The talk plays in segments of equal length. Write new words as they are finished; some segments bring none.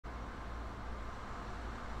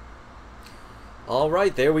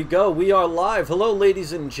Alright, there we go. We are live. Hello,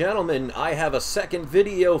 ladies and gentlemen. I have a second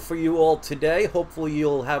video for you all today. Hopefully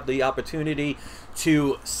you'll have the opportunity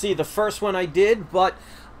to see the first one I did, but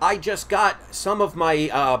I just got some of my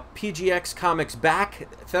PGX comics back.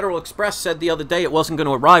 Federal Express said the other day it wasn't going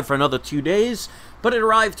to arrive for another 2 days, but it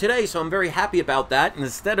arrived today, so I'm very happy about that. And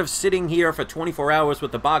instead of sitting here for 24 hours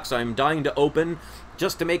with the box I'm dying to open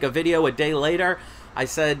just to make a video a day later, I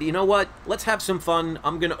said, you know what, let's have some fun.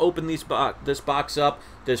 I'm going to open this box up.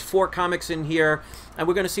 There's 4 comics in here, and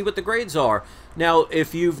we're going to see what the grades are. Now,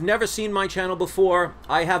 if you've never seen my channel before,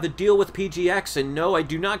 I have a deal with PGX, and no, I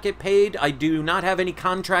do not get paid. I do not have any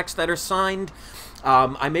contracts that are signed.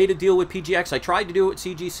 I made a deal with PGX. I tried to do it with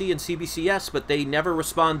CGC and CBCS, but they never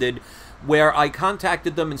responded, where I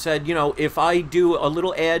contacted them and said, you know, if I do a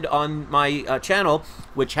little ad on my channel,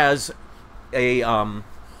 which has a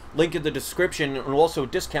link in the description and also a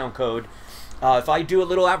discount code, if I do a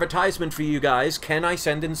little advertisement for you guys, can I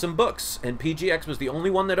send in some books? And PGX was the only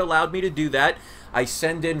one that allowed me to do that. I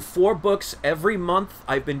send in 4 books every month.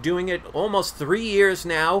 I've been doing it almost 3 years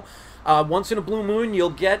now. Once in a blue moon, you'll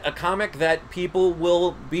get a comic that people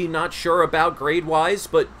will be not sure about grade-wise,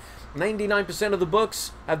 but 99% of the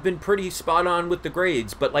books have been pretty spot on with the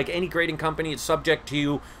grades. But like any grading company, it's subject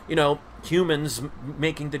to, you know, humans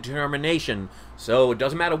making the determination. So it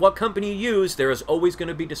doesn't matter what company you use, there is always going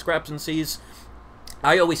to be discrepancies.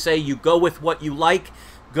 I always say you go with what you like,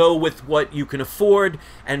 go with what you can afford,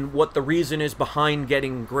 and what the reason is behind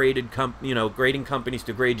getting graded, grading companies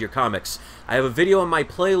to grade your comics. I have a video on my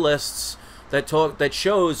playlists that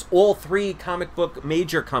shows all 3 comic book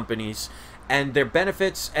major companies and their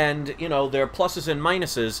benefits and, you know, their pluses and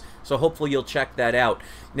minuses, so hopefully you'll check that out.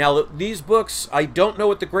 Now, these books, I don't know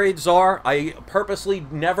what the grades are. I purposely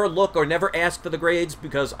never look or never ask for the grades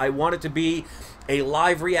because I want it to be a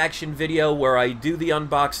live reaction video where I do the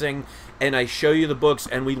unboxing and I show you the books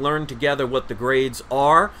and we learn together what the grades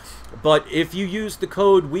are. But if you use the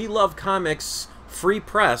code We Love Comics Free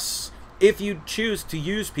Press, if you choose to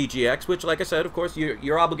use PGX, which, like I said, of course,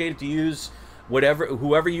 you're obligated to use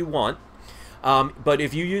whoever you want. But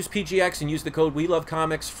if you use PGX and use the code We Love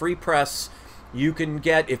Comics Free Press, you can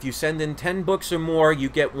get, if you send in 10 books or more, you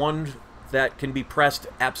get one that can be pressed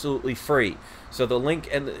absolutely free. So the link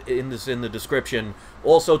is in the description.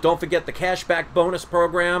 Also, don't forget the cashback bonus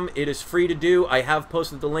program. It is free to do. I have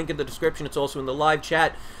posted the link in the description. It's also in the live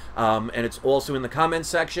chat, and it's also in the comments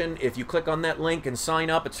section. If you click on that link and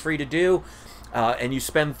sign up, it's free to do. And you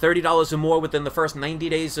spend $30 or more within the first 90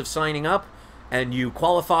 days of signing up, and you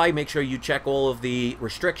qualify, make sure you check all of the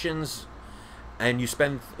restrictions, and you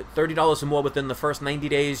spend $30 or more within the first 90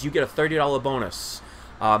 days, you get a $30 bonus.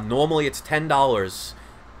 Normally it's $10.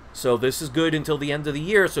 So this is good until the end of the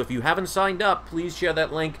year. So if you haven't signed up, please share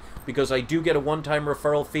that link, because I do get a one-time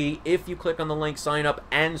referral fee if you click on the link, sign up,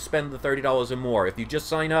 and spend the $30 or more. If you just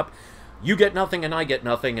sign up, you get nothing and I get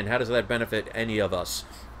nothing, and how does that benefit any of us?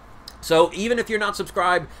 So even if you're not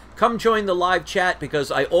subscribed, come join the live chat,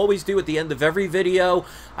 because I always do at the end of every video,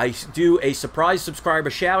 I do a surprise subscriber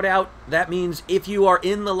shout out. That means if you are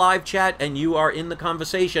in the live chat and you are in the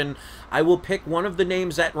conversation, I will pick one of the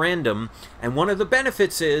names at random. And one of the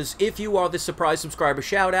benefits is, if you are the surprise subscriber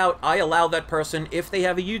shout out, I allow that person, if they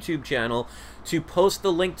have a YouTube channel, to post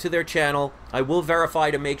the link to their channel. I will verify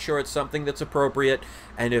to make sure it's something that's appropriate.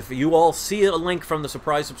 And if you all see a link from the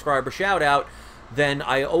surprise subscriber shout out, then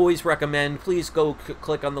I always recommend, please go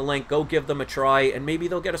click on the link, go give them a try, and maybe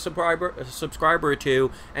they'll get a subscriber or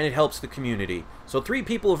 2, and it helps the community. So 3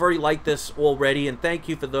 people have already liked this already, and thank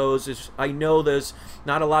you for those. I know there's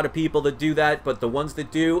not a lot of people that do that, but the ones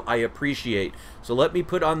that do, I appreciate. So let me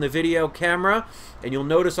put on the video camera, and you'll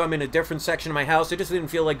notice I'm in a different section of my house. I just didn't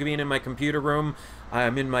feel like being in my computer room.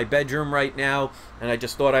 I'm in my bedroom right now, and I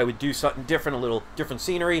just thought I would do something different, a little different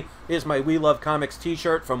scenery. Here's my We Love Comics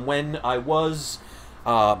t-shirt from when I was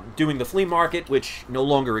doing the flea market, which no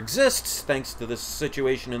longer exists thanks to this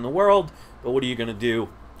situation in the world. But what are you going to do?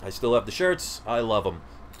 I still have the shirts. I love them.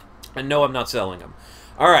 And no, I'm not selling them.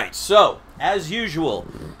 Alright, so, as usual,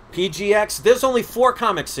 PGX, there's only 4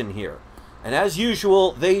 comics in here. And as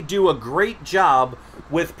usual, they do a great job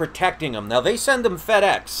with protecting them. Now, they send them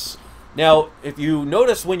FedEx. Now, if you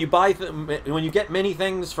notice when you buy when you get many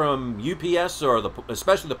things from UPS or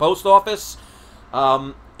especially the post office,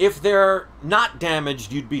 if they're not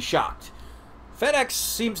damaged, you'd be shocked. FedEx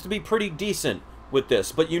seems to be pretty decent with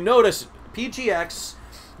this, but you notice PGX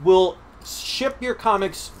will ship your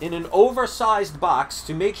comics in an oversized box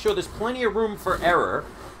to make sure there's plenty of room for error.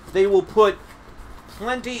 They will put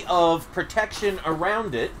plenty of protection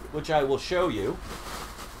around it, which I will show you.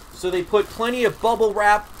 So they put plenty of bubble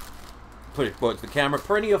wrap put it towards the camera,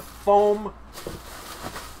 plenty of foam.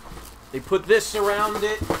 They put this around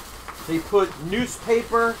it. They put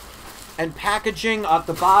newspaper and packaging at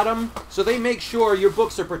the bottom, so they make sure your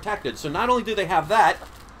books are protected. So not only do they have that,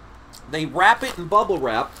 they wrap it in bubble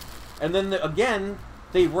wrap, and then again,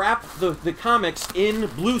 they wrap the comics in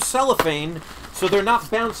blue cellophane so they're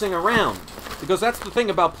not bouncing around. Because that's the thing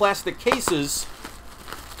about plastic cases.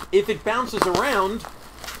 If it bounces around,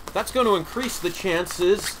 that's going to increase the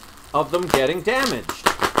chances of them getting damaged.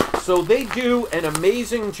 So they do an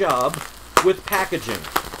amazing job with packaging.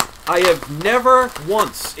 I have never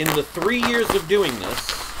once, in the 3 years of doing this,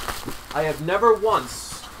 I have never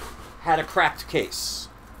once had a cracked case.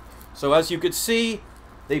 So as you could see,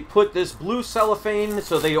 they put this blue cellophane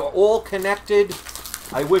so they are all connected.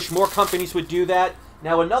 I wish more companies would do that.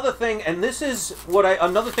 Now another thing, and this is what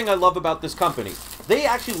another thing I love about this company, they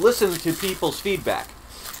actually listen to people's feedback.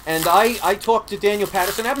 And I talked to Daniel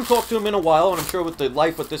Patterson. I haven't talked to him in a while, and I'm sure with the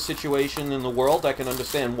life with this situation in the world, I can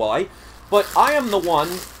understand why. But I am the one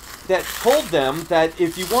that told them that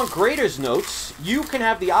if you want grader's notes, you can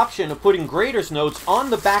have the option of putting grader's notes on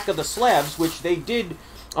the back of the slabs, which they did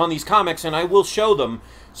on these comics, and I will show them.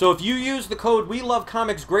 So if you use the code We Love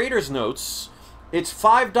Comics Grader's Notes, it's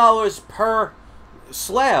 $5 per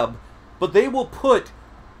slab, but they will put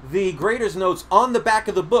the grader's notes on the back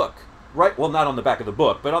of the book. Right, well, not on the back of the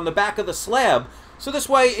book, but on the back of the slab. So this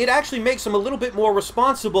way, it actually makes them a little bit more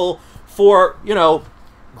responsible for, you know,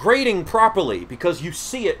 grading properly, because you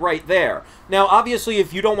see it right there. Now, obviously,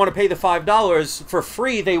 if you don't want to pay the $5 for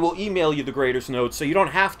free, they will email you the grader's notes, so you don't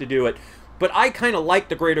have to do it. But I kind of like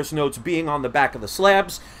the grader's notes being on the back of the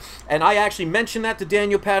slabs, and I actually mentioned that to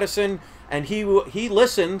Daniel Patterson, and he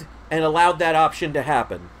listened and allowed that option to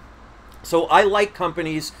happen. So I like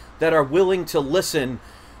companies that are willing to listen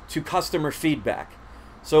to customer feedback.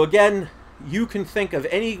 So again, you can think of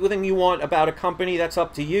anything you want about a company, that's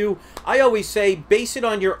up to you. I always say base it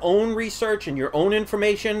on your own research and your own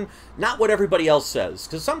information, not what everybody else says.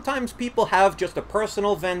 Because sometimes people have just a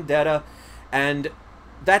personal vendetta, and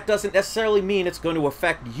that doesn't necessarily mean it's going to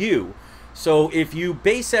affect you. So if you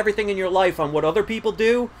base everything in your life on what other people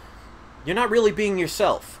do, you're not really being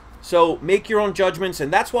yourself. So make your own judgments,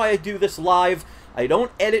 and that's why I do this live. I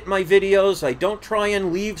don't edit my videos. I don't try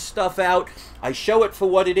and leave stuff out. I show it for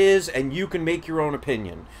what it is, and you can make your own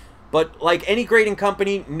opinion. But like any grading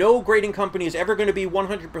company, no grading company is ever going to be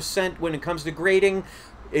 100% when it comes to grading.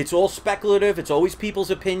 It's all speculative. It's always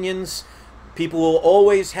people's opinions. People will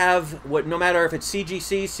always have, no matter if it's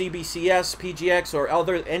CGC, CBCS, PGX,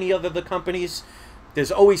 or any other of the companies,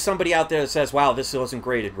 there's always somebody out there that says, wow, this wasn't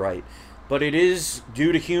graded right. But it is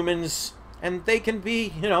due to humans, and they can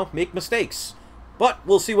be, you know, make mistakes. But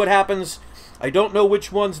we'll see what happens. I don't know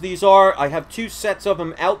which ones these are. I have 2 sets of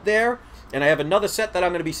them out there, and I have another set that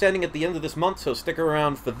I'm going to be sending at the end of this month, so stick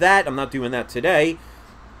around for that. I'm not doing that today.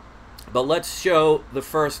 But let's show the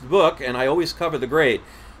first book, and I always cover the grade.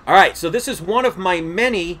 Alright, so this is one of my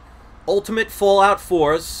many Ultimate Fallout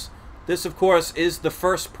 4s. This, of course, is the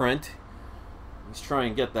first print. Let's try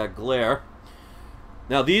and get that glare.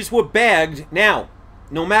 Now, these were bagged. Now,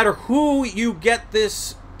 no matter who you get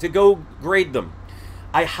this to go grade them,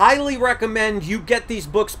 I highly recommend you get these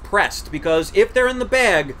books pressed, because if they're in the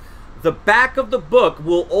bag, the back of the book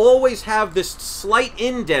will always have this slight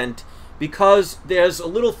indent, because there's a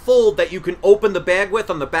little fold that you can open the bag with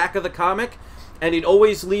on the back of the comic, and it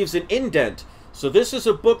always leaves an indent. So this is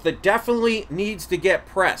a book that definitely needs to get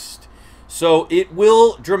pressed. So it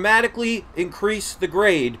will dramatically increase the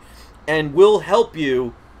grade and will help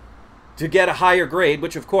you to get a higher grade,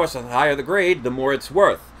 which of course, the higher the grade, the more it's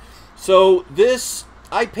worth. So this,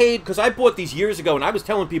 I paid, because I bought these years ago, and I was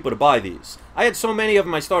telling people to buy these. I had so many of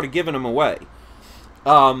them, I started giving them away.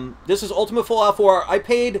 This is Ultimate Fallout 4. I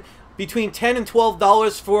paid between $10 and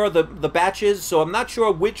 $12 for the batches, so I'm not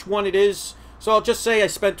sure which one it is. So I'll just say I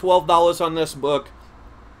spent $12 on this book.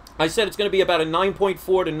 I said it's going to be about a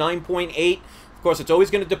 9.4 to 9.8. Of course, it's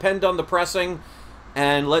always going to depend on the pressing.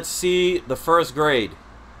 And let's see the first grade.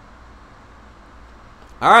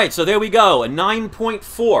 Alright, so there we go, a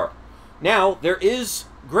 9.4. Now, there is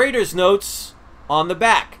grader's notes on the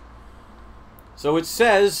back. So it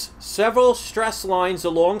says, several stress lines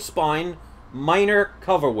along spine, minor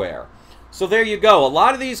cover wear. So there you go. A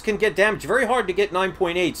lot of these can get damaged. Very hard to get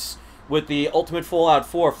 9.8s with the Ultimate Fallout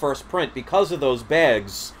 4 first print because of those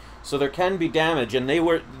bags. So there can be damage, and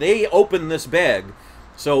they opened this bag,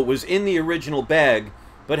 so it was in the original bag.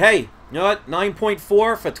 But hey, you know what? 9.4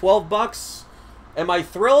 for 12 bucks. Am I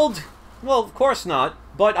thrilled? Well, of course not.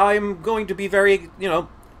 But I'm going to be very, you know,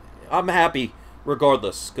 I'm happy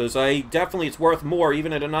regardless, because it's worth more,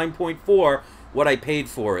 even at a 9.4, what I paid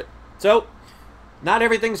for it. So, not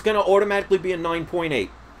everything's going to automatically be a 9.8.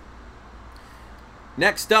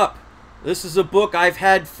 Next up, this is a book I've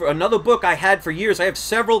had for another book I had for years. I have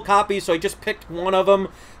several copies, so I just picked one of them.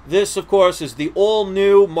 This, of course, is the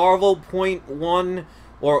all-new Marvel .1,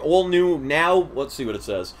 or all-new now. Let's see what it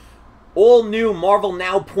says. All-new Marvel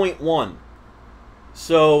Now .1.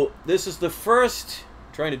 So, this is the first,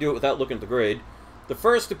 trying to do it without looking at the grade, the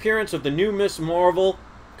first appearance of the new Miss Marvel,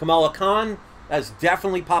 Kamala Khan. That's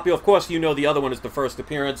definitely popular. Of course, you know the other one is the first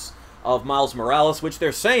appearance of Miles Morales, which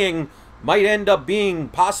they're saying might end up being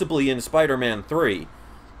possibly in Spider-Man 3.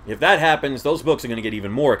 If that happens, those books are going to get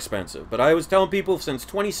even more expensive. But I was telling people since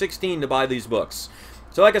 2016 to buy these books.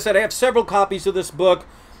 So like I said, I have several copies of this book.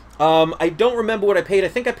 I don't remember what I paid. I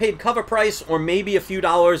think I paid cover price or maybe a few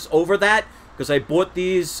dollars over that, because I bought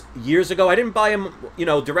these years ago. I didn't buy them, you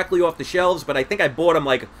know, directly off the shelves, but I think I bought them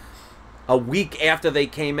like a week after they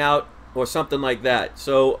came out or something like that.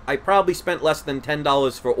 So I probably spent less than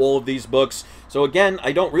 $10 for all of these books. So again,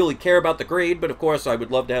 I don't really care about the grade, but of course I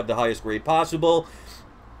would love to have the highest grade possible.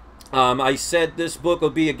 I said this book will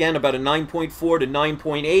be, again, about a 9.4 to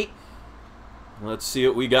 9.8. Let's see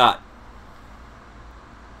what we got.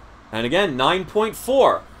 And again,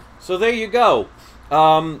 9.4. So there you go.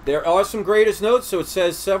 There are some greatest notes. So it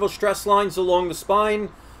says several stress lines along the spine.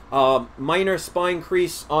 Minor spine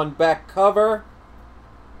crease on back cover.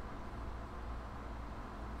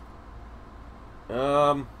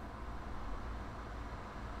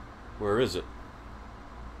 Where is it?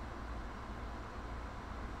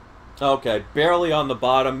 Okay, barely on the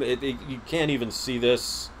bottom. You can't even see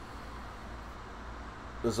this.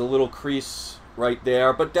 There's a little crease right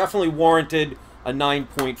there, but definitely warranted a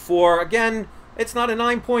 9.4. Again, it's not a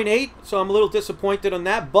 9.8, so I'm a little disappointed on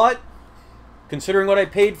that, but considering what I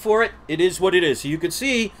paid for it, it is what it is. So you could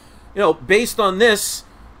see, you know, based on this,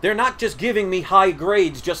 they're not just giving me high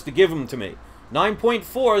grades just to give them to me.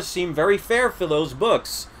 9.4s seem very fair for those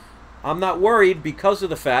books. I'm not worried because of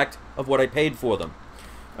the fact of what I paid for them.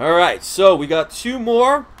 Alright, so we got two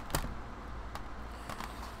more.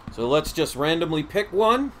 So let's just randomly pick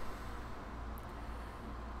one.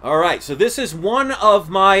 Alright, so this is one of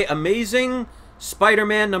my Amazing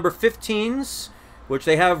Spider-Man number 15s, which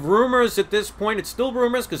they have rumors at this point. It's still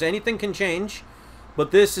rumors because anything can change.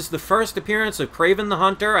 But this is the first appearance of Kraven the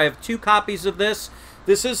Hunter. I have two copies of this.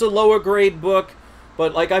 This is a lower grade book,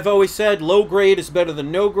 but like I've always said, low grade is better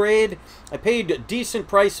than no grade. I paid a decent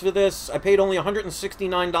price for this. I paid only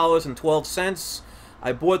 $169.12.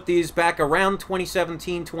 I bought these back around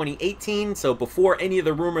 2017, 2018, so before any of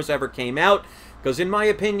the rumors ever came out. Because in my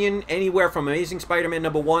opinion, anywhere from Amazing Spider-Man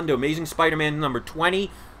number 1 to Amazing Spider-Man number 20,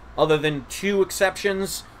 other than two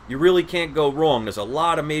exceptions, you really can't go wrong. There's a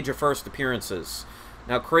lot of major first appearances.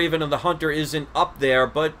 Now, Kraven of the Hunter isn't up there,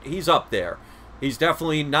 but he's up there. He's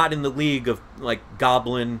definitely not in the league of, like,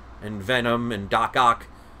 Goblin and Venom and Doc Ock,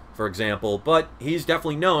 for example. But he's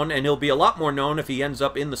definitely known, and he'll be a lot more known if he ends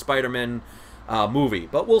up in the Spider-Man movie.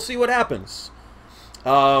 But we'll see what happens.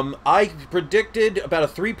 I predicted about a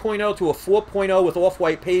 3.0 to a 4.0 with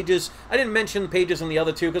off-white pages. I didn't mention the pages in the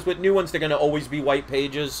other two, because with new ones, they're going to always be white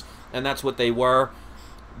pages, and that's what they were.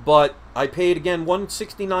 But I paid, again,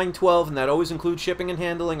 $169.12, and that always includes shipping and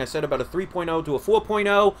handling. I said about a 3.0 to a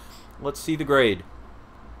 4.0. Let's see the grade.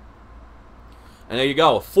 And there you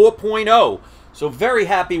go, 4.0. So very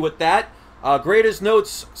happy with that. Grader's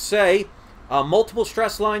notes say, multiple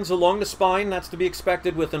stress lines along the spine. That's to be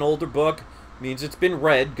expected with an older book. Means it's been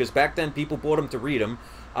read, because back then people bought them to read them.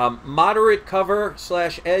 Moderate cover /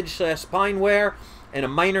 edge / spine wear, and a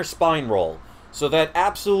minor spine roll. So that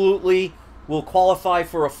absolutely will qualify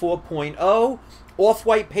for a 4.0.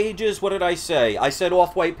 Off-white pages, what did I say? I said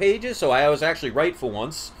off-white pages, so I was actually right for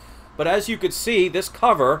once. But as you could see, this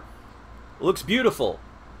cover looks beautiful.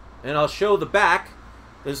 And I'll show the back.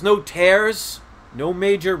 There's no tears, no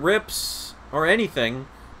major rips or anything.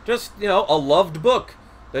 Just, you know, a loved book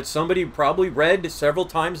that somebody probably read several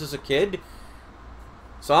times as a kid.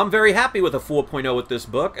 So I'm very happy with a 4.0 with this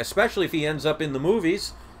book, especially if he ends up in the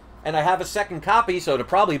movies. And I have a second copy, so it'll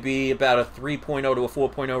probably be about a 3.0 to a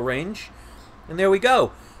 4.0 range. And there we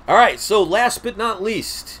go. Alright, so last but not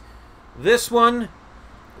least, this one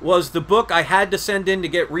was the book I had to send in to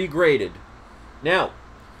get regraded. Now,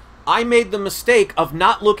 I made the mistake of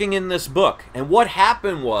not looking in this book. And what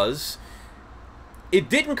happened was, it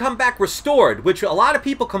didn't come back restored, which a lot of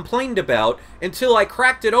people complained about, until I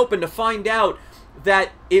cracked it open to find out that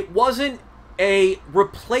it wasn't a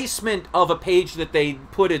replacement of a page that they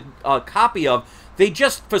put a copy of. They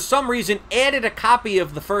just, for some reason, added a copy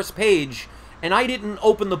of the first page, and I didn't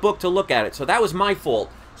open the book to look at it. So that was my fault.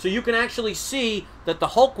 So you can actually see that the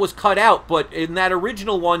Hulk was cut out, but in that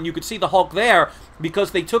original one, you could see the Hulk there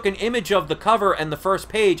because they took an image of the cover and the first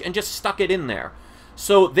page and just stuck it in there.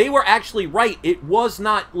 So they were actually right. It was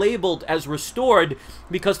not labeled as restored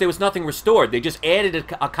because there was nothing restored. They just added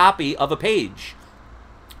a copy of a page.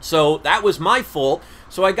 So that was my fault.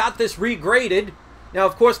 So I got this regraded. Now,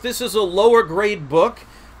 of course, this is a lower grade book.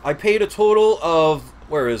 I paid a total of,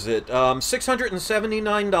 where is it?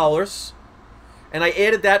 $679. And I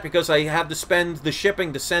added that because I have to spend the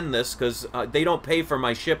shipping to send this because they don't pay for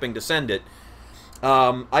my shipping to send it.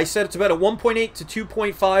 I said it's about a 1.8 to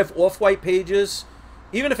 2.5 off-white pages.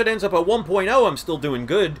 Even if it ends up at 1.0, I'm still doing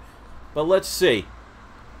good. But let's see.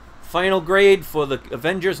 Final grade for the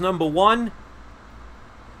Avengers #1.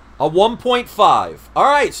 A 1.5.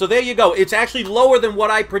 Alright, so there you go. It's actually lower than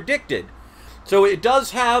what I predicted. So it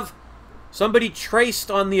does have somebody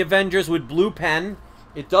traced on the Avengers with blue pen.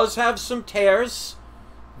 It does have some tears.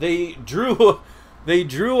 They drew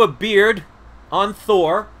a beard on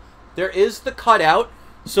Thor. There is the cutout.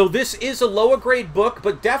 So this is a lower grade book,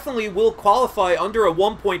 but definitely will qualify under a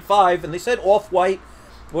 1.5. And they said off-white.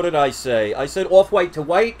 What did I say? I said off-white to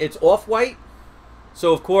white. It's off-white.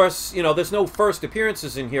 So, of course, you know, there's no first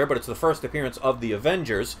appearances in here, but it's the first appearance of the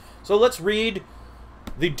Avengers. So let's read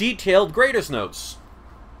the detailed grader's notes.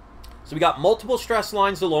 So we got multiple stress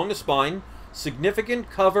lines along the spine, significant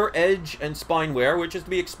cover, edge, and spine wear, which is to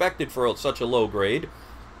be expected for such a low grade.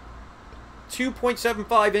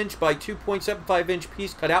 2.75 inch by 2.75 inch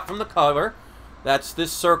piece cut out from the cover. That's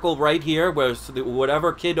this circle right here, where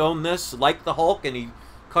whatever kid owned this liked the Hulk, and he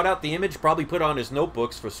cut out the image, probably put on his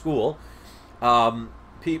notebooks for school.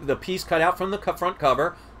 The piece cut out from the front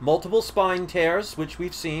cover, multiple spine tears, which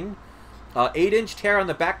we've seen, 8-inch tear on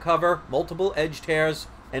the back cover, multiple edge tears,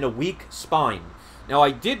 and a weak spine. Now,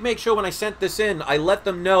 I did make sure when I sent this in, I let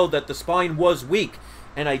them know that the spine was weak,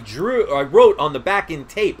 and I wrote on the back in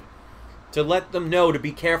tape to let them know to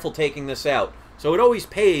be careful taking this out. So it always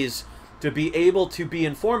pays to be able to be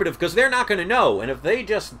informative, because they're not going to know. And if they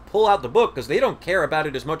just pull out the book, because they don't care about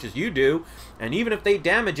it as much as you do, and even if they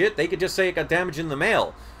damage it, they could just say it got damaged in the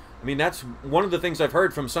mail. I mean, that's one of the things I've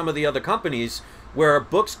heard from some of the other companies, where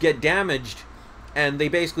books get damaged, and they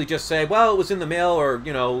basically just say, well, it was in the mail, or,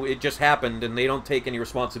 you know, it just happened, and they don't take any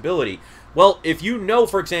responsibility. Well, if you know,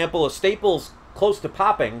 for example, a staple's close to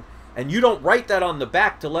popping, and you don't write that on the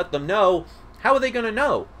back to let them know, how are they going to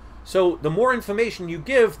know? So the more information you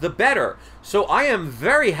give, the better. So I am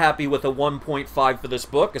very happy with a 1.5 for this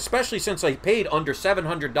book, especially since I paid under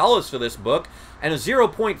 $700 for this book. And a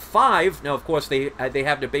 0.5, now of course they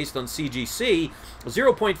have it based on CGC,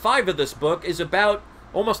 0.5 of this book is about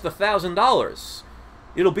almost $1,000.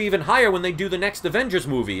 It'll be even higher when they do the next Avengers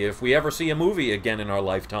movie, if we ever see a movie again in our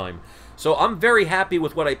lifetime. So I'm very happy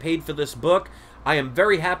with what I paid for this book. I am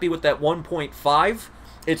very happy with that 1.5.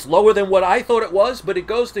 It's lower than what I thought it was, but it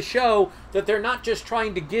goes to show that they're not just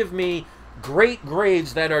trying to give me great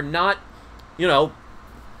grades that are not, you know,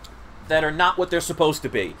 that are not what they're supposed to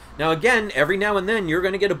be. Now, again, every now and then you're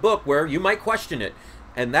going to get a book where you might question it,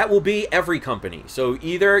 and that will be every company. So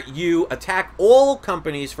either you attack all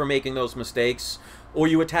companies for making those mistakes, or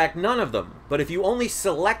you attack none of them. But if you only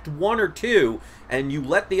select one or two, and you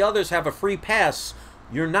let the others have a free pass,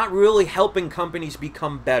 you're not really helping companies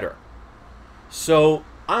become better. So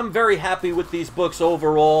I'm very happy with these books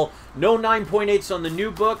overall. No 9.8s on the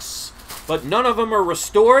new books, but none of them are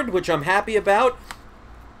restored, which I'm happy about.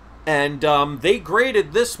 And they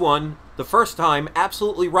graded this one the first time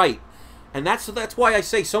absolutely right. And that's why I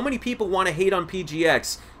say so many people want to hate on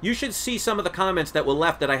PGX. You should see some of the comments that were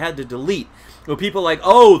left that I had to delete. Where people are like,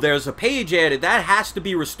 oh, there's a page added, that has to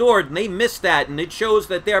be restored, and they missed that, and it shows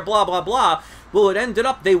that they're blah, blah, blah. Well, it ended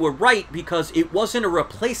up they were right because it wasn't a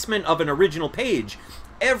replacement of an original page.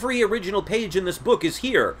 Every original page in this book is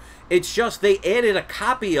here. It's just they added a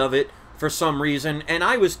copy of it for some reason, and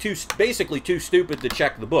I was basically too stupid to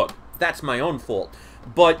check the book. That's my own fault.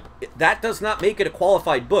 But that does not make it a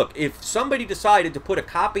qualified book. If somebody decided to put a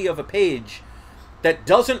copy of a page that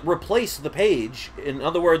doesn't replace the page, in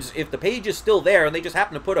other words, if the page is still there and they just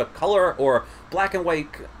happen to put a color or black and white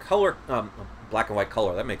color,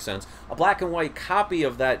 that makes sense, a black and white copy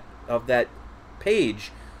of that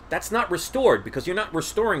page, that's not restored because you're not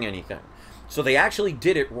restoring anything. So they actually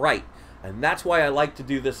did it right, and that's why I like to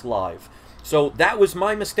do this live. So that was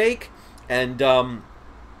my mistake, and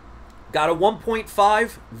got a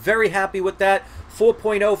 1.5, very happy with that.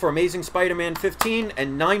 4.0 for Amazing Spider-Man 15,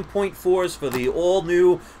 and 9.4s for the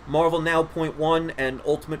all-new Marvel Now .1 and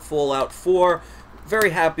Ultimate Fallout 4. Very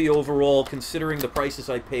happy overall, considering the prices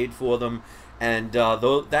I paid for them. And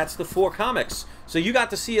that's the 4 comics. So you got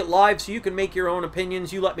to see it live, so you can make your own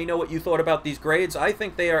opinions. You let me know what you thought about these grades. I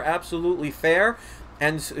think they are absolutely fair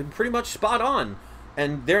and pretty much spot on.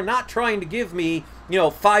 And they're not trying to give me,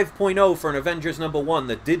 5.0 for an Avengers #1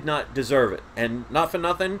 that did not deserve it. And not for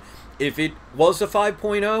nothing, if it was a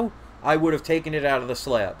 5.0, I would have taken it out of the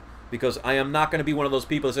slab. Because I am not going to be one of those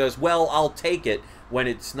people that says, well, I'll take it when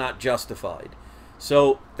it's not justified.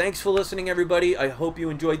 So, thanks for listening, everybody. I hope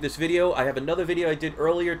you enjoyed this video. I have another video I did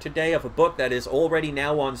earlier today of a book that is already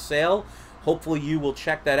now on sale. Hopefully you will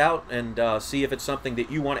check that out and see if it's something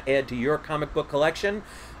that you want to add to your comic book collection.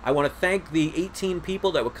 I want to thank the 18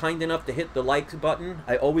 people that were kind enough to hit the like button.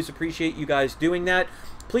 I always appreciate you guys doing that.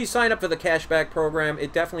 Please sign up for the cashback program.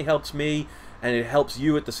 It definitely helps me, and it helps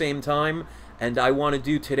you at the same time. And I want to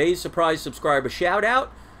do today's surprise subscriber shout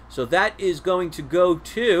out. So that is going to go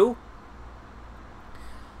to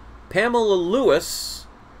Pamela Lewis.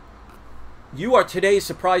 You are today's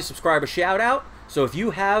surprise subscriber shout out. So if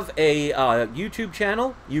you have a YouTube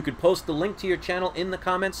channel, you could post the link to your channel in the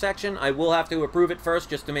comments section. I will have to approve it first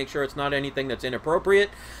just to make sure it's not anything that's inappropriate.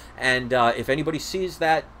 And if anybody sees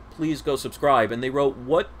that, please go subscribe. And they wrote,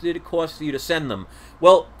 what did it cost you to send them?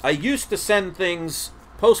 Well, I used to send things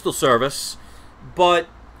postal service, but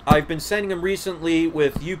I've been sending them recently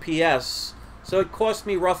with UPS. So it cost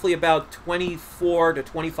me roughly about $24 to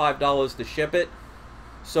 $25 to ship it.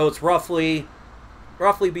 So it's roughly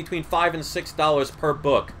between $5 and $6 per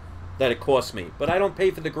book that it costs me. But I don't pay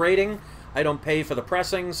for the grading, I don't pay for the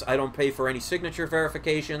pressings, I don't pay for any signature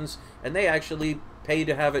verifications, and they actually pay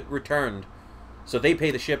to have it returned. So they pay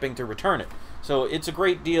the shipping to return it. So it's a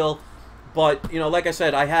great deal. But, like I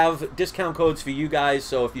said, I have discount codes for you guys.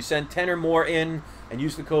 So if you send 10 or more in and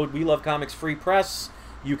use the code We Love Comics Free Press,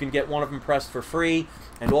 you can get one of them pressed for free.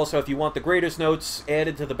 And also, if you want the Graders Notes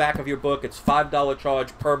added to the back of your book, it's $5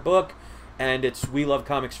 charge per book. And it's We Love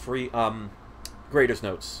Comics Free Graders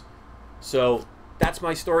Notes. So that's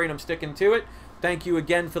my story, and I'm sticking to it. Thank you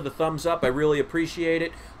again for the thumbs up. I really appreciate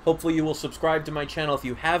it. Hopefully you will subscribe to my channel if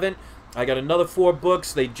you haven't. I got another 4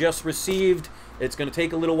 books they just received. It's going to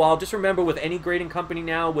take a little while. Just remember, with any grading company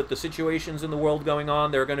now, with the situations in the world going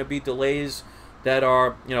on, there are going to be delays that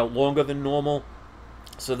are, longer than normal.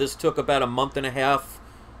 So this took about a month and a half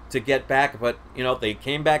to get back, but, they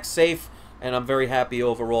came back safe, and I'm very happy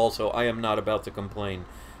overall, so I am not about to complain.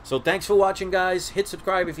 So thanks for watching, guys. Hit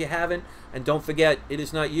subscribe if you haven't, and don't forget, it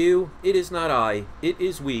is not you, it is not I, it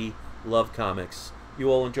is We Love Comics. You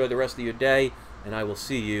all enjoy the rest of your day, and I will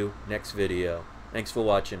see you next video. Thanks for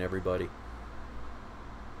watching, everybody.